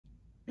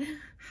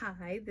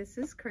Hi, this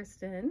is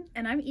Kristin.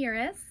 And I'm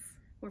Iris.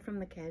 We're from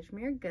the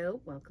Cashmere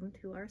Goat. Welcome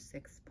to our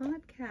 6th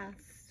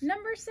podcast.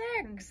 Number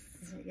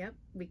 6. Yep,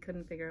 we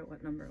couldn't figure out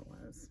what number it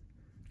was.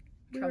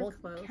 Trouble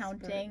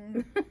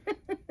counting.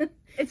 But...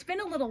 It's been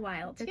a little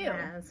while, too. It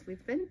has.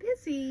 We've been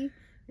busy.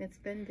 It's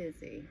been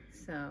busy.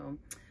 So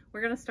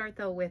we're going to start,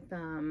 though, with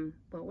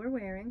what we're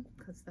wearing,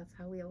 because that's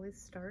how we always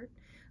start.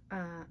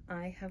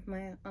 I have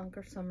my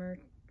Anker summer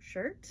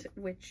shirt,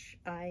 which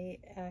I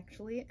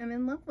actually am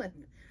in love with.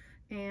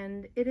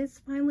 And it is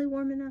finally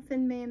warm enough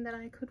in Maine that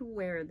I could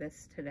wear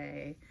this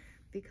today,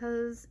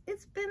 because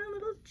it's been a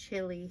little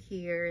chilly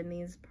here in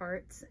these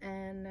parts.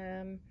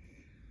 And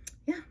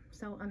yeah,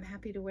 so I'm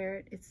happy to wear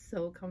it. It's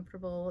so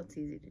comfortable. It's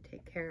easy to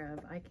take care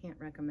of. I can't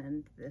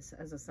recommend this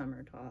as a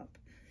summer top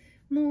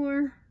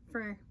more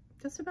for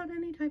just about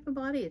any type of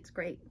body. It's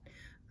great.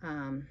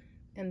 And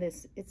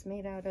it's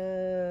made out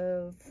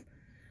of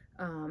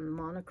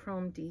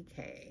monochrome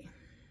DK.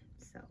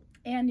 So.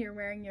 And you're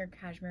wearing your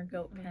Cashmere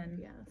Goat pin.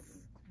 Yes,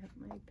 I have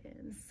my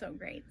pin. So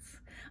great.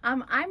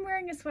 I'm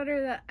wearing a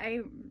sweater that I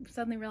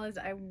suddenly realized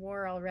I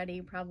wore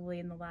already probably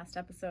in the last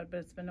episode, but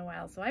it's been a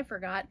while, so I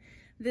forgot.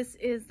 This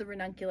is the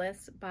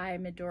Ranunculus by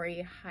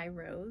Midori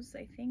Hirose,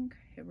 I think.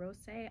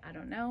 Hirose, I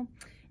don't know.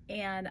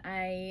 And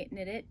I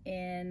knit it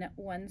in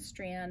one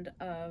strand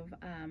of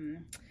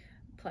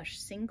plush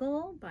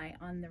single by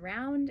On the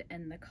Round,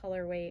 and the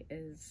colorway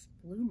is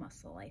Blue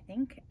Muscle, I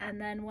think.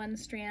 And then one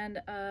strand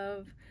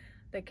of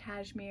the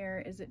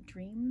Cashmere, is it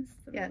Dreams?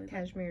 Yeah,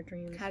 Cashmere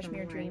Dreams.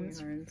 Cashmere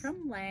Dreams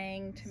from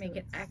Lang to make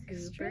it extra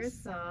super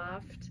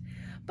soft.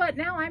 But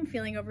now I'm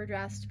feeling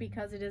overdressed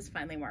because it is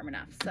finally warm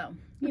enough. So,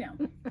 you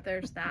know,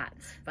 there's that.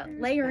 But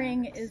there's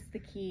layering that. is the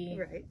key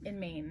in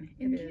Maine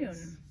in June.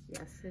 Is.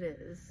 Yes, it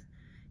is.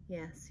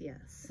 Yes,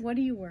 yes. What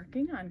are you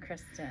working on,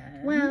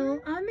 Kristin? Well,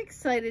 I'm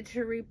excited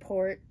to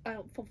report.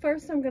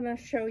 First, I'm going to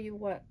show you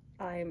what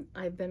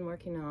I've been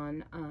working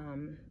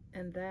on.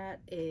 And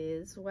that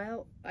is,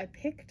 well, I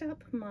picked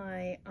up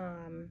my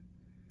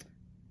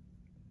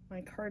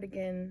my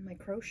cardigan, my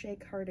crochet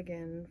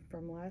cardigan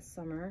from last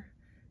summer,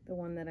 the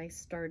one that I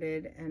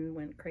started and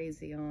went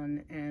crazy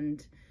on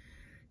and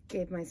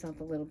gave myself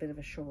a little bit of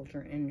a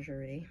shoulder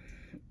injury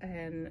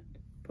and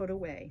put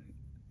away.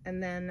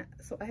 And then,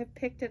 so I have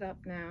picked it up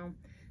now.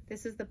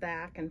 This is the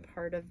back and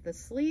part of the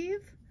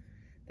sleeve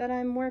that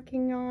I'm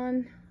working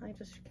on. I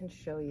just can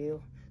show you.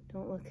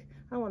 Don't look,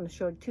 I don't want to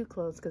show it too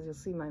close because you'll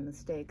see my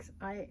mistakes.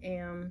 I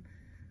am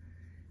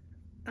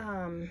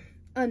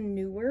a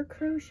newer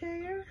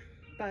crocheter,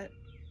 but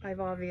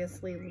I've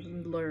obviously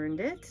learned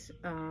it.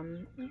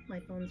 My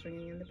phone's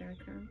ringing in the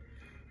background.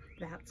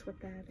 That's what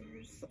that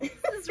is. This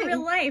is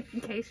real life,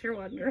 in case you're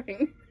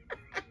wondering.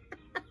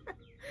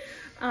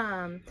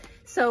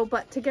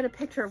 But to get a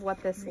picture of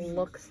what this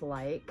looks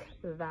like,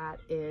 that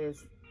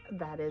is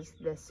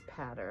this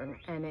pattern,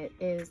 and it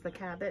is the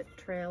Cabot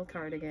Trail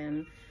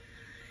cardigan.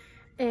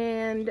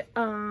 And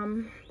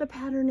the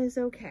pattern is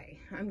okay.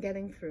 I'm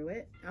getting through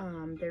it.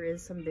 There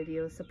is some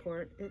video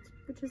support,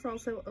 which is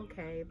also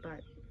okay,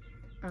 but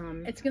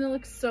it's gonna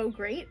look so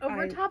great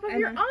over top of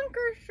your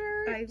Anker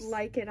shirt. I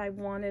like it. I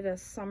wanted a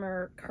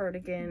summer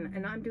cardigan,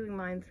 and I'm doing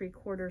mine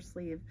 3/4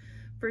 sleeve.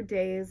 For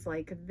days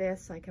like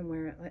this, I can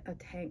wear a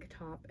tank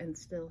top and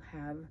still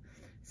have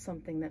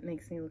something that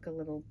makes me look a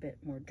little bit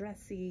more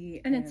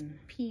dressy. And it's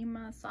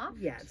Pima Soft?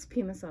 Yeah, it's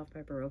Pima Soft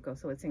by Barocco,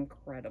 so it's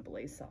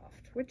incredibly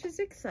soft, which is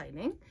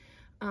exciting.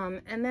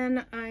 And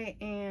then I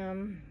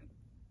am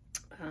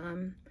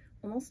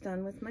almost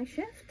done with my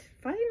shift,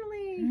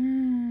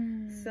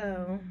 finally.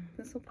 So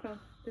it's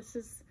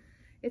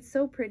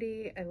so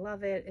pretty. I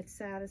love it. It's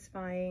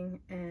satisfying,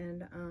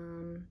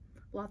 and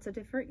lots of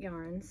different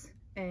yarns,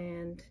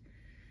 and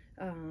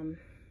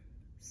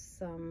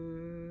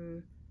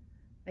some,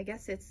 I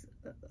guess it's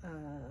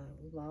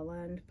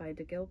Lawland by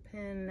De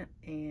Gilpin,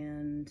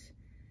 and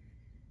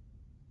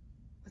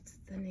what's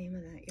the name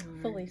of that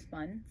yarn? Fully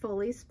Spun.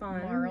 Fully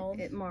Spun.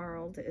 Marled.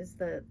 Marled is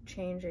the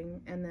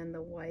changing, and then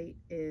the white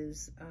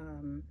is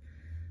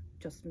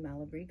just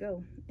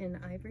Malabrigo in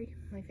Ivory,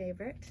 my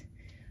favorite.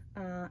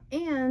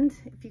 And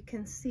if you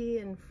can see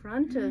in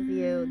front of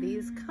you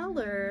these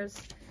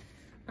colors,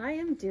 I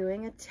am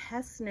doing a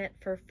test knit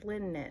for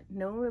Flynn Knit.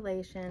 No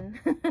relation,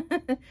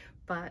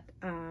 but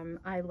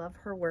I love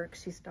her work.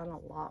 She's done a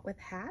lot with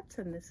hats,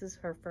 and this is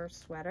her first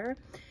sweater.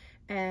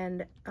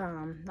 And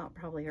not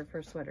probably her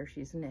first sweater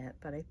she's knit,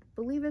 but I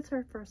believe it's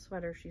her first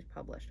sweater she's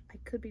published. I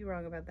could be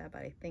wrong about that,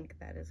 but I think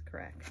that is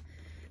correct.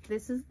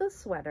 This is the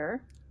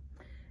sweater,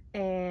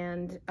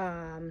 and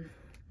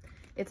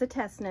it's a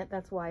test knit.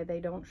 That's why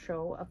they don't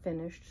show a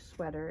finished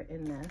sweater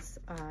in this.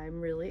 I'm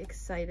really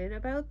excited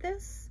about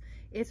this.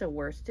 It's a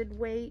worsted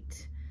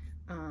weight,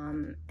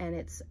 and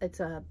it's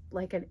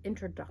like an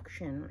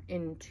introduction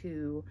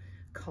into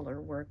color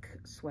work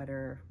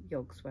sweater,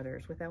 yoke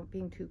sweaters, without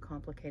being too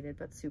complicated,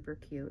 but super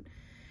cute.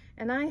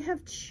 And I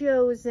have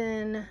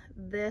chosen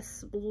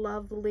this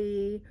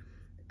lovely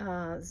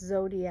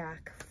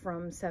Zodiac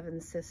from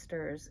Seven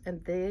Sisters,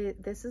 and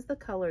this is the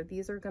color.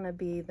 These are going to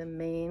be the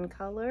main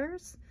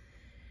colors,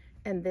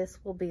 And this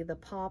will be the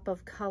pop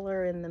of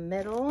color in the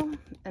middle,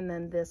 and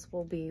then this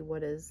will be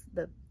what is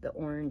the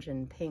orange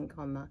and pink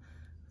on the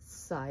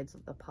sides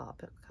of the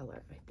pop of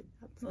color. I did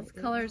that. Those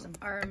colors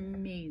are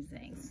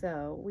amazing.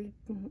 So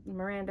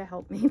Miranda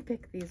helped me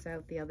pick these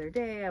out the other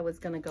day. I was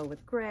gonna go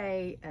with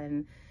gray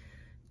and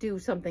do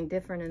something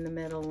different in the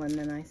middle, and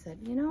then I said,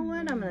 you know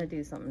what, I'm gonna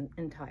do something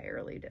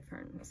entirely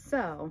different.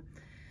 So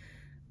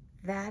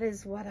that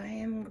is what I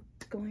am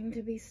going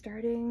to be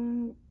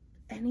starting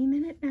any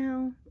minute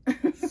now.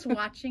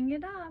 Swatching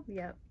it up.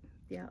 Yep.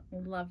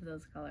 Love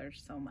those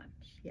colors so much.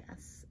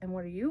 Yes. And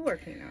what are you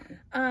working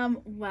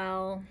on?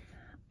 Well,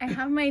 I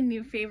have my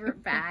new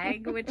favorite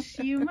bag, which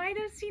you might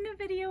have seen a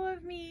video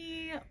of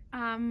me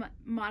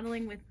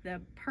modeling with the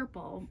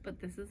purple, but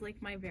this is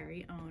like my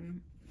very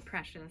own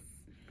precious.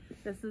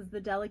 This is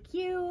the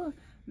Delaque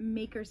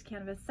Maker's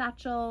Canvas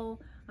Satchel.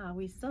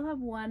 We still have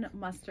one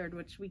mustard,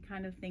 which we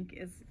kind of think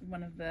is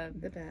one of the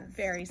best.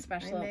 Very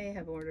special. I may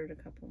have ordered a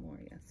couple more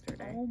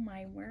yesterday. Oh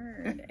my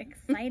word,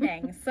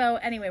 exciting. So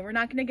anyway, we're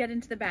not going to get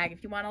into the bag.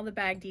 If you want all the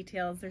bag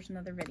details, there's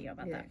another video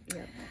about that.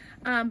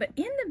 Yeah. But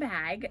in the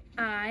bag,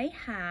 I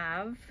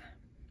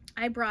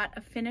brought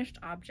a finished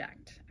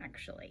object,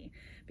 actually,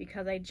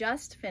 because I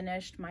just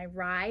finished my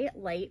Rye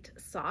Light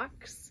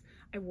socks.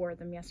 I wore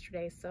them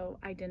yesterday, so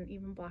I didn't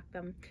even block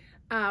them.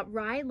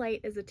 Rye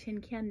Light is a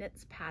tin can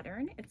knits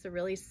pattern. It's a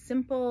really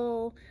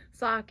simple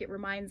sock. It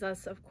reminds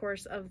us, of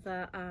course, of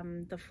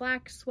the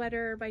flax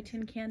sweater by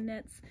Tin Can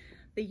Knits.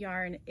 The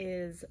yarn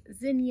is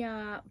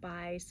Zinnia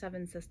by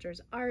Seven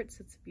Sisters Arts.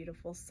 It's a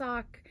beautiful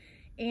sock,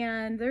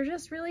 and they're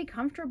just really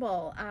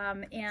comfortable.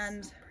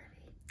 And so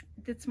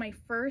it's my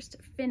first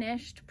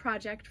finished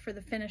project for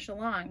the Finish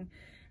Along.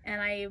 And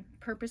I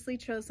purposely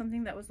chose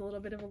something that was a little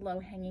bit of a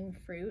low-hanging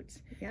fruit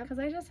because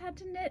I just had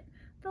to knit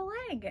the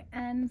leg,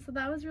 and so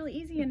that was really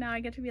easy, and now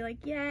I get to be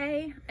like,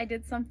 yay, I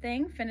did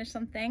something, finished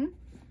something.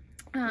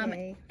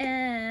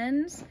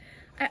 And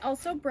I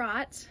also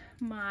brought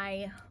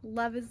my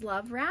Love is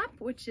Love wrap,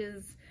 which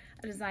is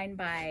a design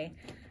by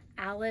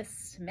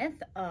Alice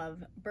Smith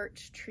of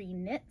Birch Tree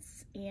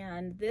Knits,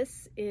 and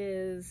this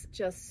is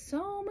just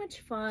so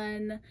much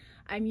fun.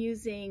 I'm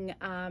using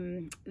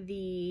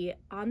the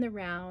On the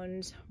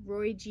Round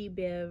Roy G.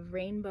 Biv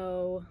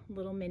Rainbow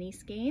little mini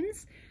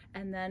skeins,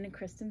 and then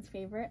Kristin's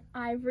favorite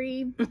ivory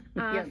in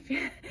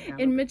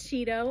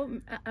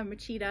Machida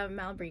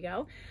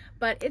Malabrigo.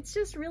 But it's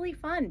just really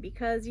fun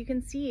because you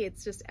can see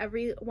it's just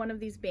every one of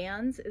these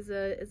bands is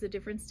a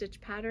different stitch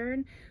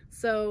pattern,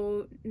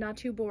 so not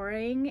too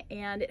boring,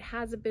 and it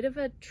has a bit of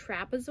a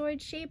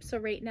trapezoid shape. So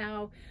right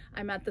now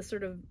I'm at the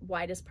sort of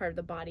widest part of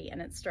the body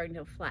and it's starting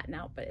to flatten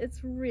out, but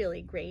it's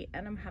really great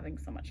and I'm having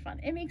so much fun.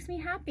 It makes me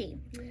happy.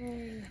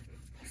 Yay.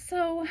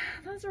 So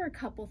those are a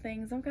couple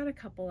things. I've got a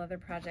couple other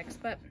projects,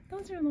 but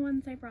those are the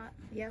ones I brought.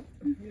 Yep.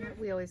 Yeah,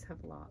 we always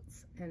have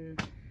lots,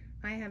 and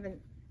I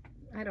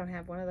don't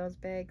have one of those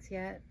bags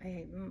yet.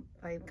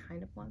 I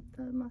kind of want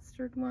the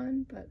mustard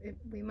one, but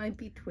we might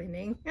be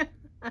twinning.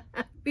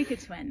 We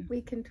could twin.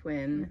 We can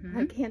twin.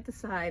 I can't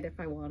decide if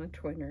I want a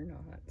twin or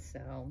not.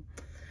 So,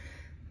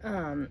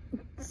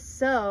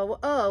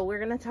 we're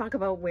going to talk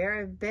about where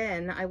I've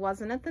been. I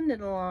wasn't at the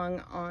knit along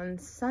on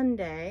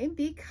Sunday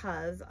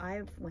because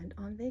I went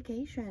on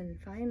vacation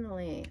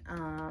finally.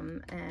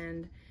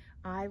 And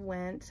I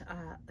went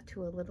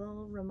to a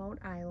little remote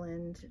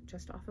island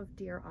just off of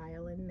Deer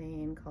Island,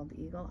 Maine, called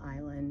Eagle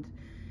Island.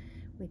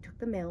 We took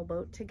the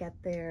mailboat to get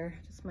there,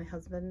 just my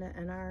husband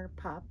and our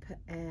pup,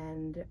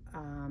 and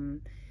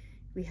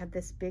we had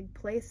this big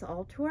place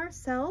all to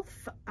ourselves.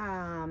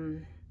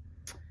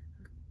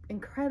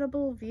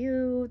 Incredible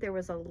view. There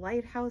was a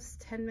lighthouse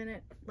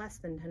less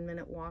than 10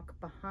 minute walk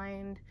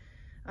behind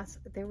us.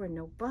 There were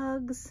no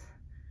bugs.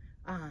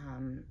 I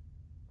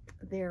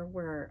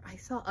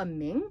saw a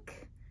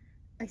mink.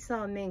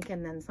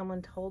 And then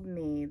someone told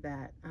me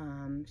that,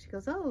 she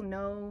goes, oh,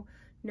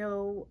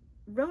 no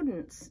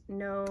rodents,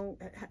 no.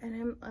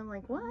 And I'm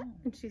like, what?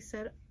 And she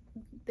said,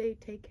 they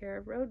take care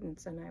of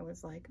rodents. And I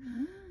was like,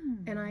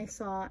 and I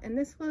saw, and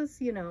this was,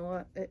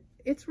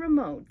 it's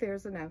remote.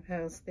 There's an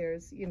outhouse.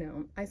 There's,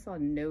 I saw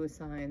no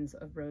signs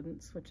of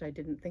rodents, which I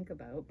didn't think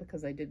about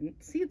because I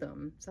didn't see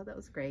them. So that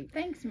was great.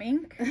 Thanks,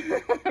 mink.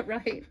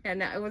 Right.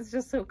 And it was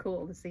just so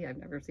cool to see. I've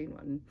never seen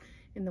one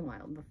in the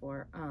wild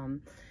before.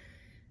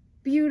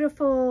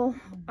 Beautiful.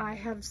 I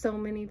have so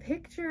many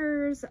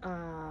pictures,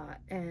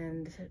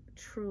 and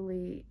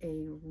truly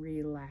a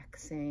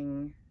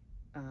relaxing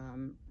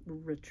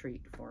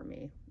retreat for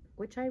me,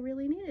 which I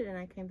really needed, and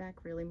I came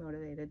back really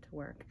motivated to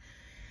work,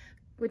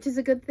 which is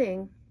a good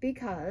thing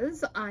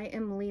because I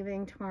am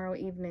leaving tomorrow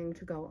evening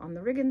to go on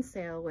the Riggin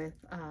sale with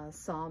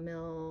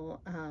Sawmill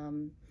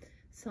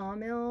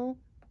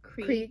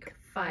Creek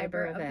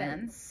Fiber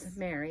Events,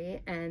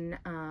 Mary, and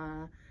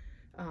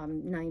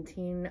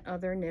 19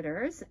 other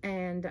knitters,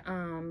 and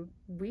I'm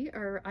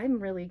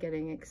really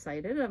getting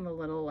excited. I'm a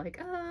little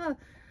like,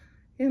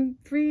 in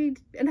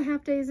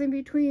 3.5 days in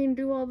between,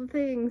 do all the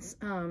things.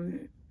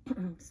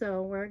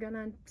 So we're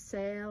gonna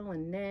sail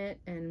and knit,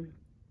 and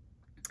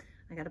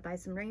I got to buy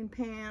some rain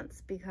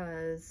pants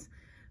because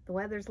the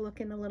weather's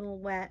looking a little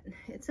wet.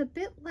 It's a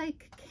bit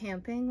like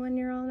camping when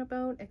you're on a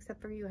boat,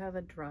 except for you have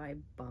a dry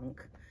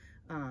bunk.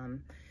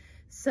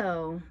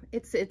 So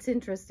it's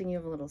interesting. You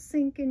have a little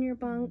sink in your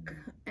bunk,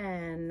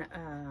 and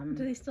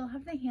do they still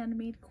have the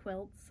handmade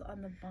quilts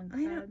on the bunk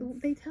beds?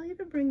 They tell you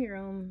to bring your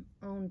own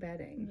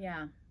bedding.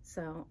 Yeah.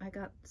 So I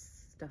got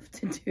stuff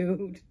to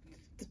do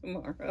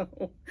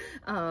tomorrow.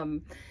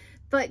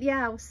 But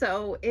yeah,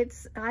 so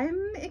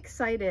I'm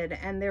excited,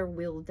 and there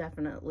will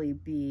definitely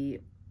be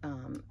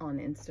on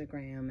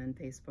Instagram and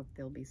Facebook,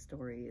 there'll be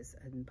stories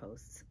and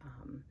posts.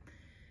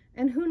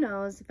 And who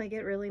knows, if I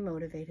get really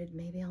motivated,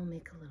 maybe I'll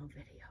make a little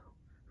video.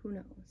 Who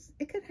knows?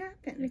 It could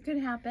happen. It could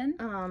happen.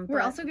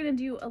 We're also going to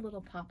do a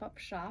little pop-up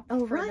shop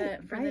for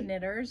the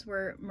knitters,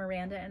 where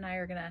Miranda and I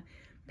are going to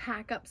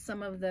pack up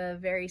some of the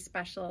very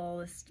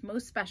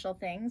most special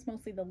things,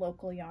 mostly the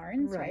local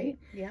yarns, right?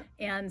 Yeah.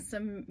 And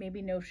some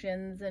maybe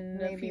notions and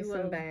maybe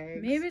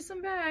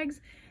some bags.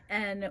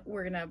 And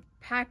we're going to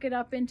pack it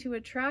up into a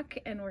truck,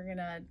 and we're going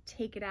to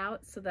take it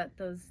out so that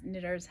those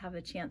knitters have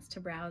a chance to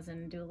browse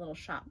and do a little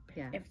shop.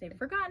 Yeah. If they've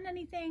forgotten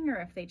anything, or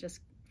if they just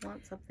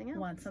want something else.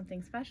 Want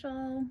something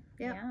special.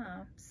 Yep.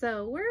 Yeah.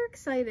 So we're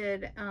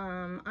excited.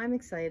 I'm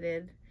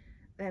excited.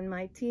 And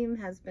my team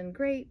has been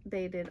great.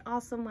 They did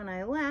awesome when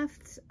I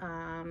left.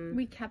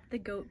 We kept the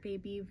goat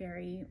baby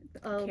very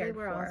cared they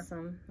were for.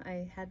 Awesome.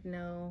 I had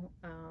no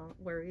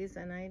worries,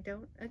 and I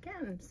don't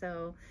again.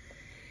 So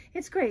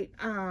it's great.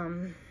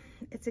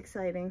 It's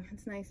exciting.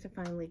 It's nice to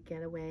finally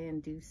get away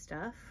and do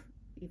stuff,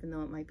 even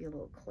though it might be a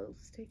little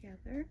close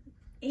together.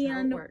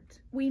 And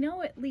we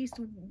know at least,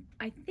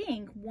 I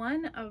think,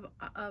 one of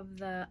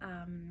the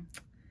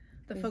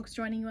folks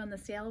joining you on the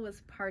sale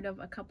was part of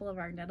a couple of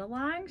our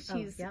knit-alongs.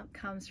 She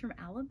comes from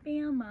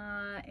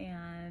Alabama,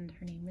 and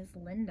her name is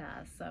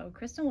Linda. So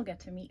Kristin will get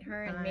to meet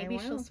her, and maybe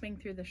she'll swing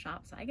through the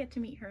shop, so I get to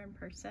meet her in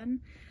person.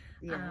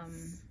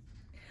 Yes.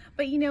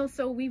 But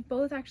so we've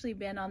both actually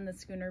been on the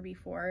schooner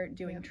before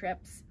doing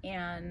trips,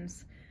 and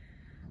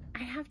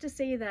I have to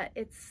say that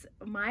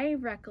my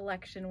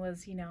recollection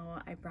was,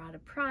 I brought a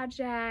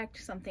project,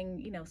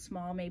 something,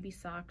 small, maybe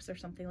socks or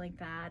something like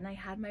that. And I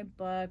had my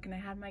book, and I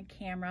had my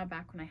camera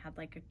back when I had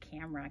like a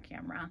camera.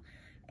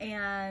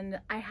 And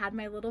I had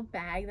my little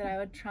bag that I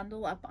would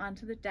trundle up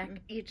onto the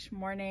deck each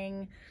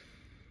morning.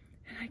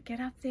 And I'd get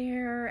up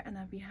there, and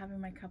I'd be having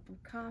my cup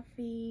of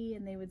coffee,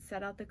 and they would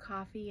set out the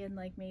coffee and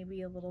like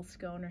maybe a little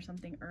scone or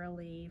something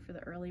early for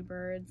the early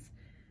birds.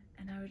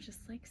 And I would just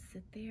like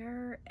sit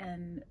there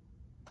and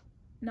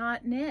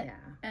not knit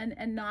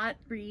and not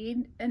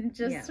read, and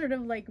just sort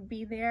of like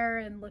be there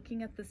and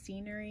looking at the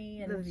scenery.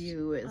 And the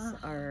views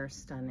are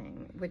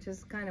stunning, which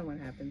is kind of what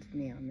happened to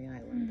me on the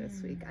island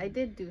this week. I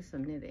did do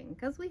some knitting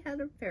because we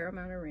had a fair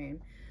amount of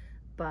rain,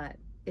 but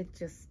it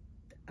just,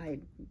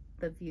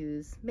 the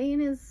views,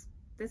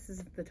 this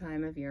is the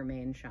time of year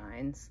Maine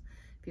shines.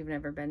 If you've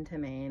never been to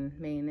Maine,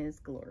 Maine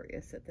is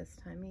glorious at this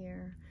time of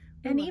year.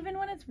 And even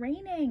when it's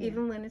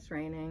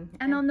raining.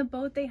 And on the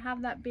boat, they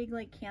have that big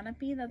like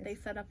canopy that they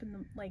set up in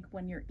the, like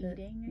when you're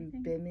eating, I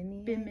think.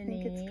 Bimini, I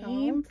think it's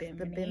called.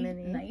 The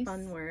Bimini. Nice.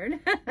 Fun word.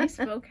 Nice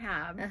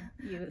vocab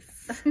use.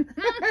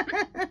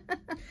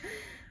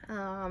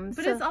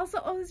 But it's also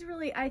always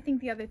really, I think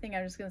the other thing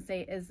I was going to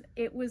say is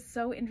it was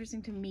so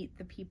interesting to meet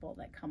the people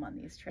that come on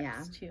these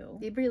trips too.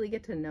 You really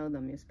get to know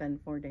them. You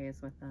spend 4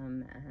 days with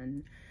them,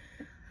 and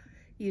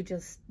you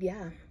just,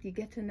 you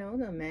get to know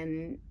them,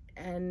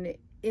 and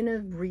in a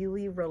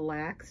really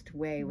relaxed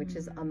way, which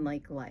is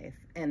unlike life,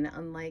 and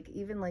unlike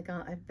even like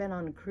I've been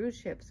on cruise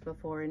ships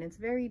before, and it's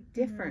very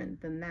different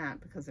than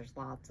that, because there's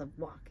lots of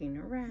walking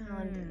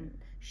around and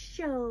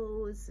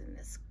shows and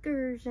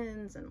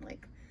excursions, and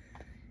like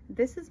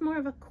this is more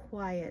of a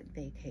quiet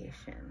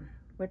vacation,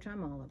 which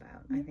I'm all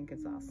about. I think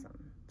it's awesome.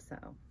 So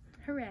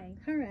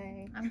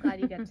hooray. I'm glad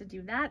you get to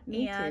do that.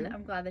 Me and too.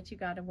 I'm glad that you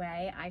got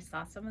away. I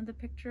saw some of the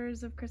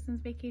pictures of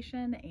Kristin's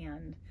vacation,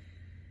 and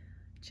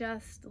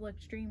just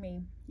looked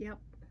dreamy. Yep,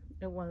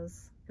 it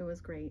was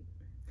great.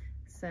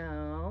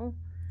 So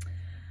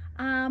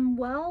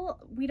well,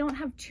 we don't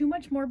have too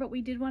much more, but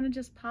we did want to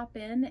just pop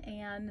in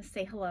and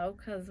say hello,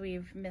 because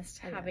we've missed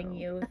having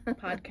you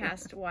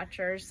podcast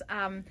watchers.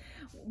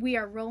 We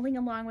are rolling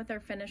along with our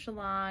finish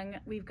along.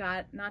 We've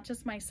got not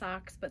just my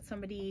socks, but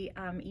somebody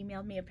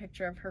emailed me a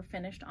picture of her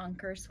finished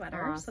Anker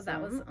sweater. Awesome, so that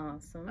was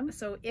awesome.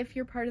 So if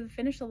you're part of the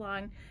finish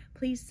along,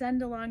 please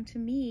send along to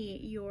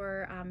me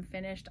your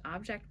finished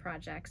object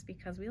projects,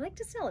 because we like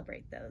to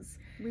celebrate those.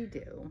 We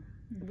do.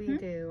 We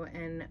do,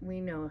 and we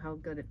know how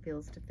good it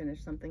feels to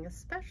finish something,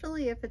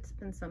 especially if it's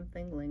been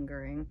something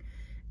lingering,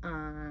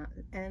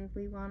 and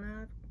we want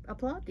to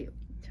applaud you.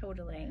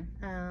 Totally.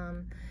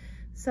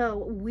 So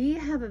we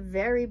have a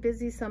very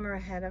busy summer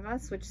ahead of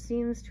us, which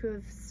seems to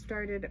have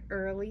started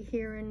early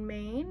here in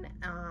Maine.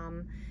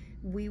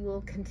 We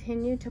will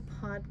continue to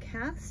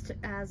podcast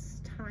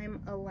as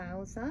time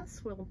allows us.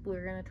 We're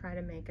going to try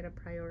to make it a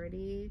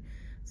priority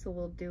So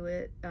we'll do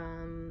it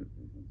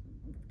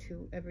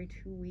every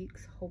 2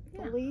 weeks,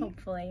 hopefully. Yeah,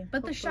 hopefully.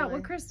 But the shop,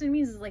 what Kristin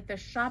means is like the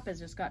shop has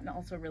just gotten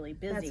also really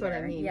busy. That's what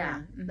I mean.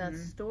 Yeah. Mm-hmm. The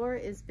store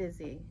is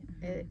busy.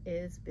 Mm-hmm. It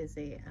is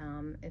busy.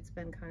 It's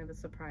been kind of a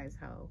surprise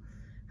how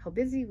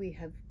busy we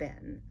have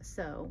been.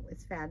 So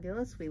it's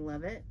fabulous. We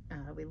love it.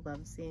 We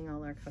love seeing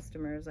all our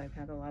customers. I've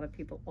had a lot of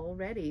people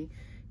already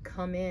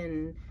come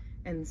in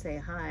and say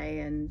hi,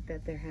 and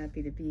that they're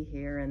happy to be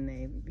here, and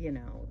they, you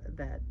know,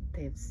 that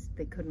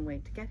they couldn't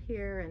wait to get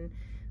here. And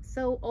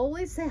so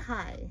always say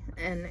hi.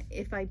 And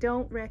if I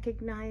don't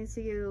recognize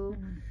you,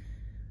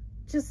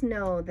 just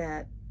know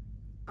that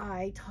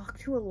I talk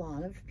to a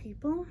lot of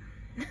people.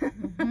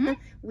 Mm-hmm.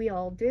 We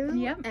all do.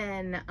 Yep.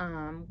 And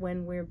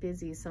when we're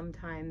busy,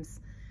 sometimes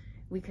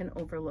we can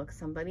overlook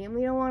somebody, and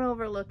we don't want to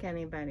overlook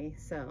anybody.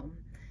 So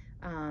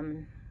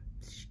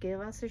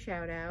give us a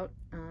shout out.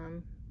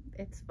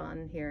 It's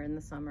fun here in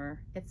the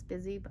summer. It's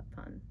busy but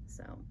fun.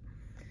 So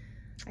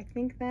I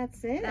think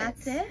that's it.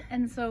 That's it.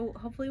 And so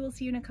hopefully we'll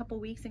see you in a couple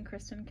weeks, and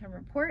Kristin can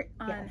report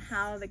on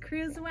how the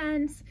cruise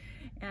went,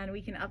 and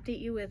we can update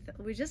you with,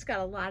 we just got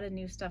a lot of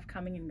new stuff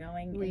coming and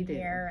going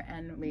here,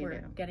 and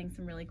we're getting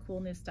some really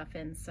cool new stuff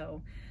in.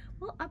 So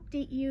we'll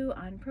update you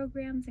on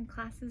programs and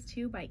classes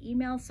too by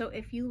email. So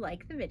if you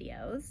like the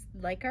videos,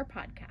 like our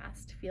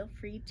podcast, feel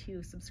free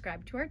to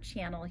subscribe to our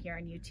channel here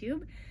on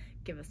YouTube.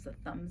 Give us a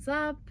thumbs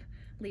up.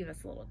 Leave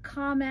us a little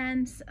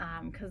comment,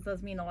 because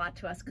those mean a lot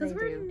to us, because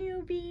we're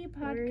newbie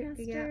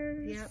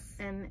podcasters. Yep.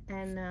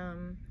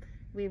 And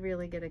we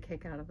really get a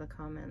kick out of the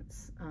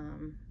comments.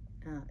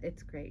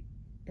 It's great.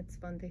 It's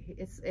fun to hear.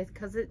 It's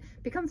because it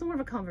becomes more of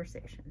a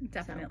conversation.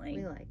 Definitely.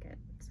 So we like it.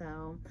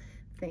 So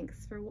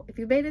thanks if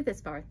you made it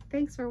this far,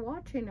 thanks for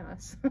watching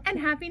us. And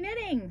happy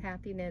knitting.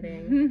 Happy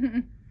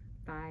knitting.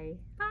 Bye.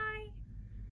 Bye.